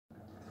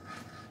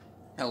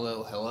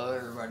Hello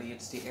everybody,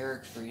 it's the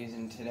Eric Freeze,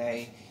 and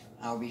today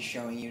I'll be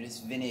showing you this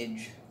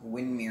vintage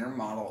Windmere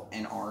Model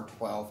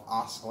NR12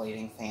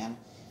 oscillating fan.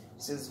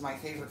 This is my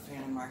favorite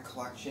fan in my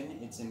collection.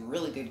 It's in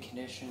really good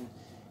condition,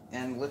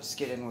 and let's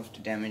get in with the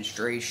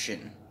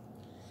demonstration.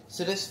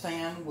 So this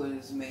fan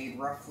was made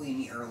roughly in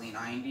the early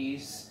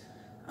 90s.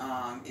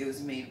 It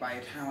was made by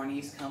a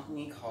Taiwanese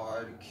company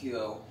called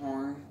QO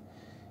Horn.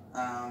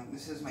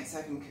 This is my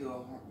second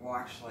QO Horn. Well,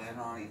 actually, I'm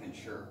not even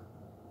sure.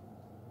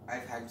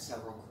 I've had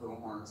several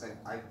QO horns.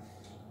 I've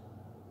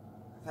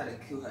had a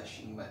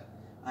Kuhashin, but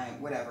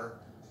whatever.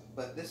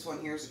 But this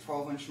one here is a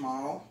 12-inch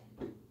model.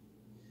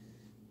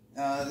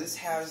 This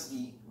has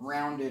the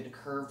rounded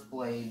curved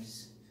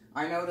blades.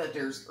 I know that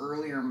there's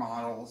earlier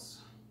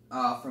models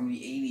from the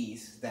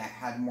 80s that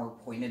had more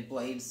pointed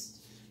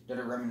blades that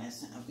are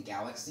reminiscent of the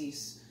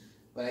Galaxies,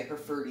 but I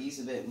prefer these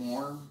a bit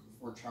more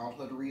for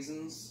childhood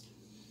reasons.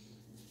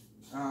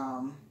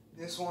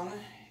 This one,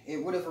 it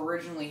would have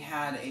originally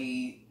had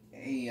a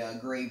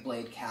gray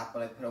blade cap,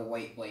 but I put a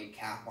white blade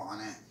cap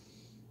on it,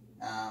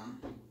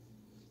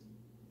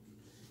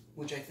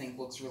 which I think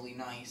looks really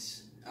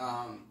nice.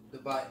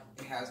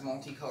 It has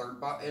multicolored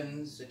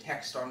buttons. The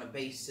text on the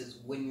base says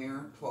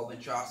Windmere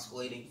 12-inch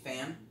oscillating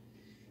fan.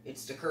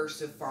 It's the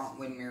cursive font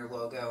Windmere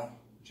logo,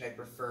 which I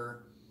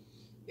prefer.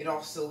 It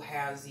also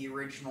has the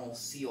original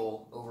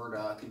seal over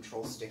the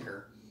control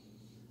sticker.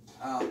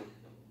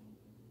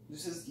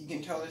 You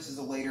can tell this is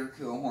a later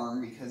QO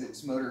horn because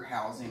its motor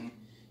housing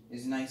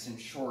is nice and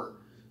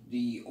short.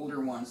 The older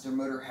ones, their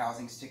motor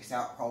housing sticks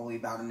out probably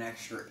about an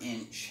extra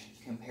inch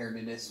compared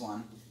to this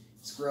one.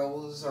 Its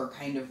grills are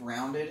kind of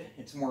rounded.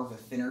 It's more of a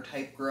thinner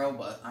type grill,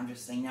 but I'm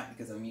just saying that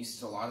because I'm used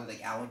to a lot of the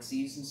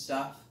Galaxies and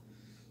stuff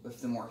with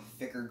the more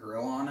thicker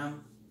grill on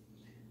them.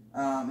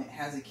 It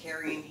has a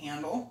carrying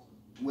handle,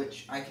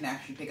 which I can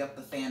actually pick up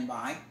the fan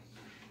by.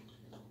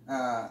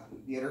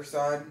 The other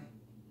side,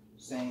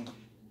 same.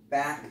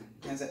 Back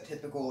has that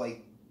typical,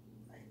 like,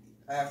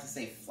 I have to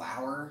say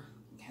flower.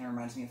 Kind of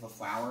reminds me of a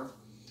flower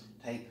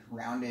type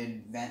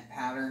rounded vent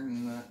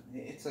pattern.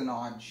 It's an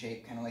odd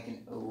shape, kind of like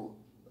an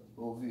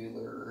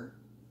ovular.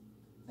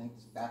 I think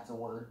that's a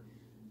word.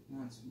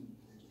 Let's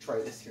try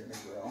this here in the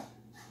grill.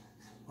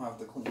 I'll have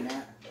to clean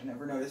that. I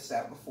never noticed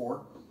that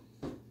before.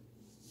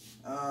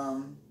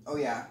 Oh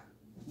yeah,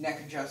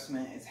 neck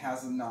adjustment. It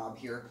has a knob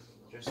here.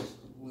 Just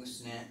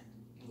loosen it,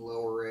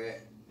 lower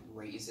it,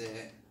 raise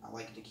it. I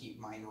like to keep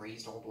mine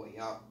raised all the way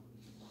up.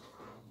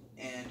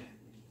 And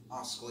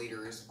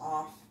oscillator is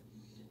off.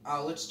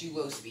 Let's do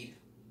low speed.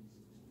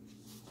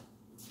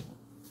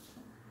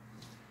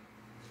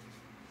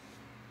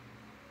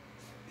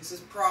 This is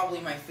probably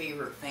my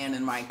favorite fan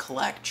in my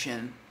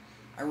collection.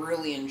 I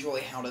really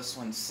enjoy how this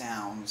one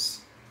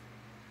sounds.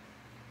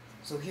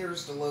 So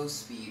here's the low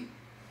speed.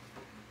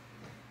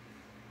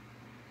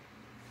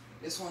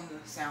 This one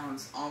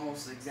sounds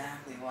almost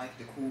exactly like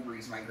the Cool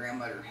Breeze my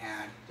grandmother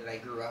had that I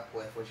grew up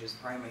with, which is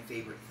probably my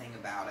favorite thing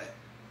about it.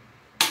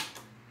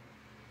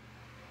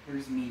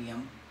 Here's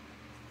medium.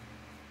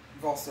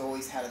 I've also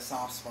always had a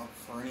soft spot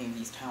for any of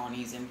these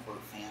Taiwanese import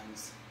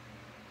fans.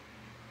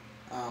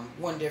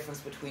 One difference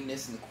between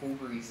this and the Cool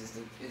Breeze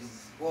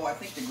is well, I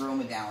think the grill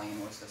medallion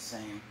was the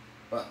same,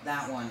 but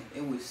that one,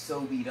 it was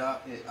so beat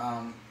up.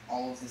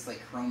 All of this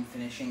like chrome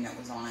finishing that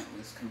was on it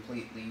was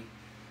completely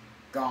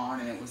gone,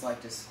 and it was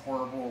like this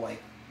horrible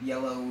like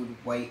yellowed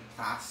white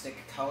plastic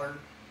color,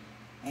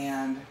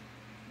 and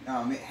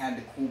it had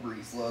the Cool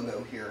Breeze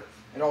logo here.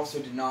 It also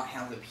did not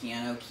have the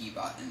piano key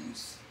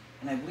buttons,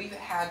 and I believe it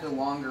had the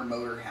longer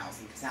motor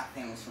housing because that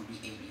fan was from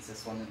the 80s.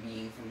 This one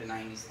being from the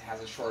 90s, it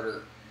has a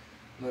shorter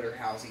motor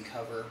housing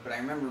cover. But I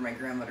remember my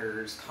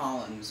grandmother's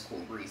Collins Cool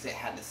Breeze, it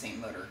had the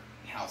same motor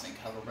housing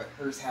cover, but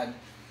hers had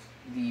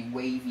the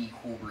wavy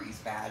Cool Breeze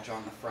badge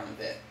on the front of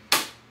it.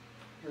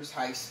 Here's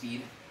high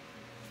speed.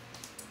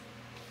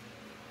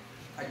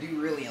 I do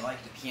really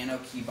like the piano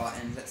key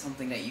buttons. That's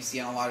something that you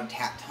see on a lot of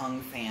tap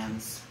tongue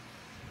fans.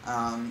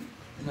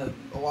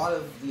 A lot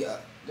of the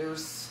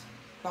there's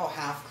about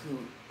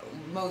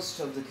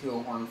most of the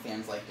QO horn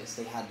fans like this.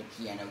 They had the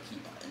piano key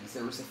buttons.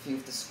 There was a few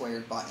of the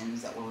squared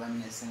buttons that were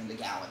reminiscent of the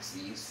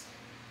Galaxies.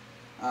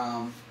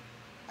 I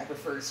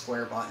prefer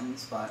square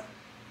buttons, but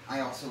I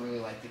also really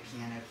like the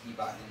piano key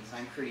buttons.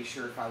 I'm pretty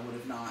sure if I would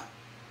have not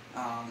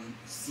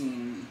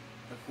seen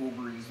the Cool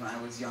Breeze when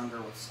I was younger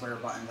with square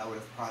buttons, I would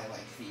have probably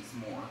liked these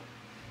more.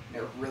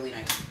 They're really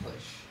nice to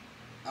push.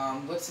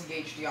 Let's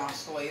engage the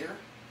oscillator.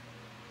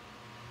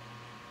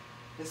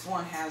 This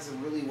one has a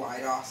really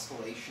wide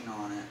oscillation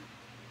on it.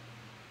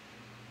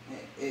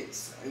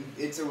 It's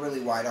a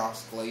really wide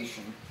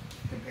oscillation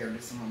compared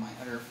to some of my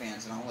other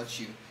fans, and I'll let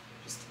you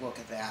just look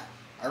at that.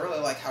 I really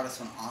like how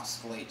this one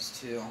oscillates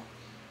too.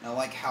 And I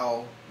like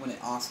how when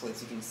it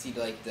oscillates, you can see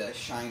like the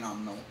shine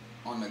on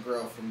the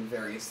grill from the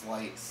various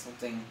lights.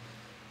 Something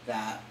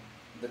that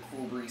the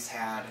Cool Breeze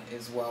had,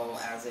 as well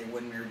as a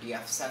Windmere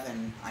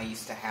DF7 I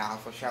used to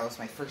have, which that was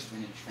my first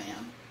vintage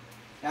fan.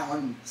 That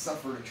one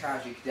suffered a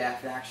tragic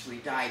death. It actually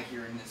died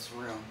here in this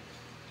room.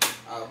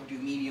 We'll do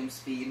medium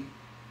speed.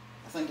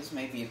 I think this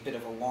may be a bit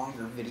of a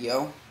longer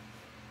video.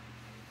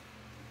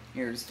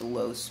 Here's the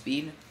low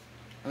speed.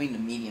 The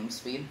medium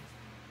speed.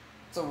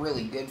 It's a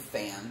really good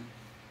fan.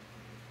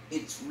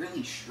 It's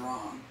really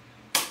strong.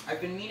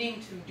 I've been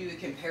meaning to do a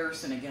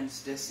comparison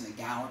against this in the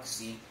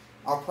Galaxy.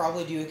 I'll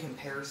probably do a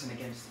comparison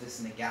against this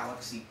in the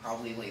Galaxy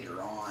probably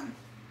later on.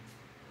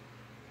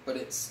 But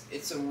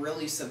it's a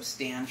really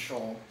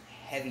substantial,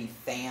 heavy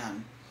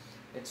fan.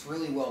 It's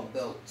really well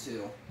built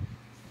too.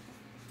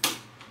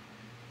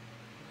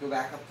 Go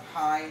back up to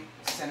high,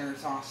 center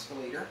its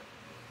oscillator.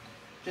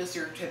 Just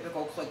your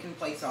typical click and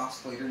place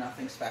oscillator,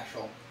 nothing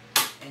special.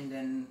 And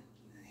then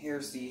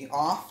here's the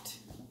oft.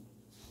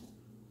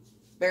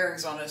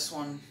 Bearings on this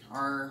one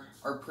are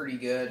pretty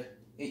good.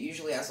 It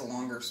usually has a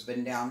longer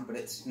spin down, but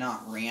it's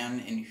not ran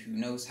in who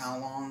knows how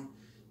long.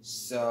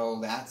 So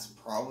that's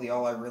probably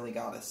all I really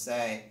gotta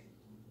say.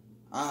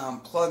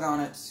 Plug on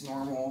it's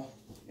normal.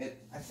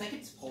 I think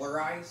it's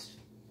polarized.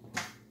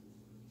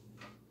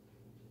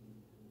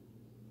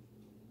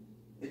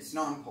 It's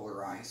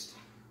non-polarized.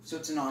 So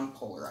it's a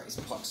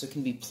non-polarized plug. So it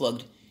can be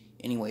plugged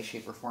any way,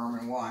 shape, or form.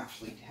 And we'll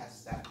actually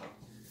test that.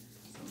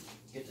 So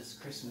get this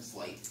Christmas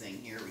light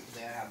thing here because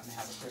I happen to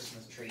have a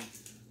Christmas tree.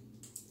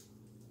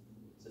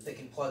 So if it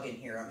can plug in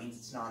here, that means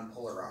it's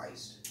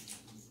non-polarized.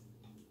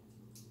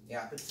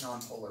 Yeah, it's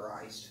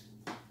non-polarized.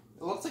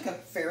 It looks like a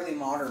fairly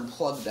modern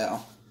plug though.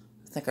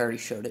 I think I already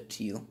showed it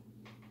to you.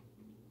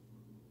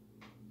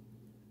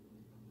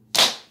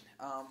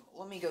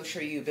 Let me go show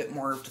you a bit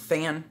more of the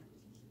fan.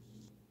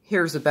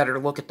 Here's a better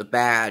look at the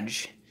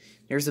badge.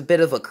 There's a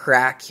bit of a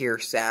crack here,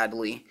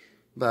 sadly.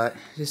 But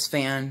this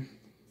fan,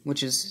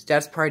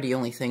 that's probably the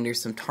only thing. There's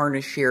some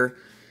tarnish here.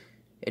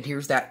 And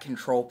here's that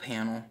control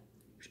panel.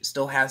 It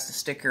still has the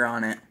sticker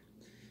on it.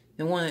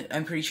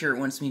 I'm pretty sure it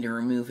wants me to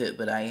remove it,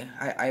 but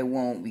I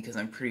won't because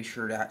I'm pretty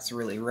sure that's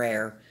really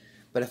rare.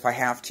 But if I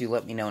have to,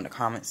 let me know in the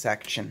comment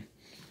section.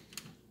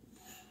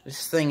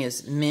 This thing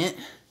is mint.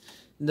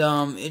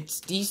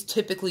 These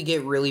typically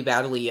get really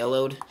badly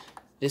yellowed.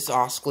 This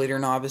oscillator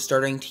knob is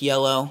starting to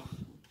yellow.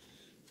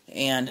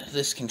 And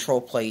this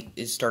control plate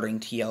is starting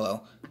to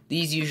yellow.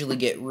 These usually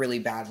get really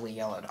badly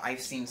yellowed.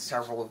 I've seen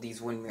several of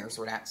these Windmeres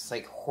where that's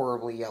like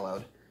horribly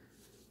yellowed.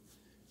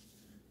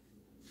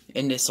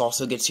 And this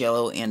also gets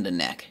yellow, and the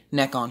neck.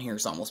 Neck on here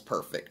is almost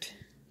perfect.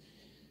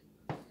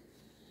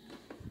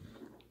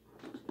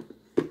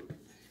 Get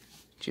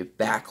you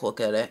back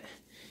look at it.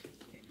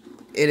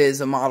 It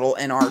is a model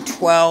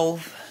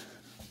NR12.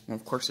 And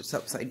of course it's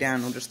upside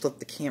down. I'll just flip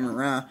the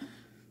camera.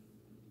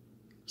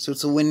 So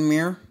it's a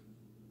Windmere.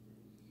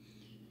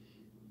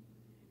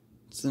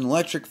 It's an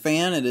electric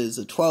fan. It is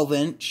a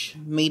 12-inch,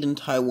 made in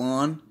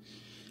Taiwan.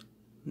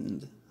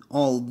 And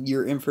all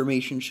your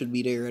information should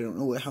be there. I don't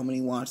know how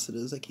many watts it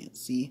is. I can't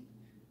see.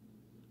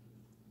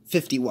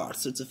 50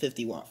 watts. So it's a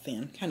 50-watt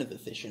fan. Kind of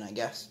efficient, I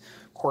guess.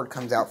 Cord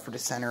comes out for the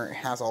center. It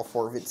has all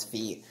 4 of its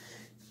feet.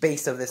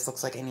 Base of this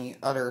looks like any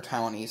other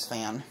Taiwanese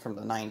fan from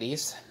the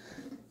 90s.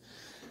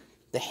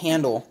 The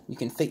handle, you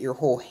can fit your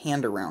whole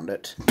hand around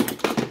it.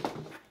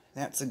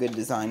 That's a good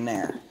design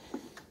there.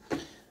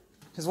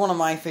 It's one of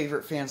my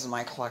favorite fans in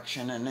my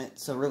collection, and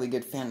it's a really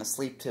good fan to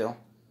sleep to.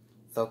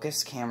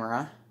 Focus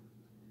camera.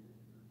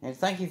 And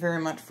thank you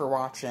very much for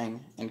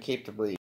watching, and keep the breeze.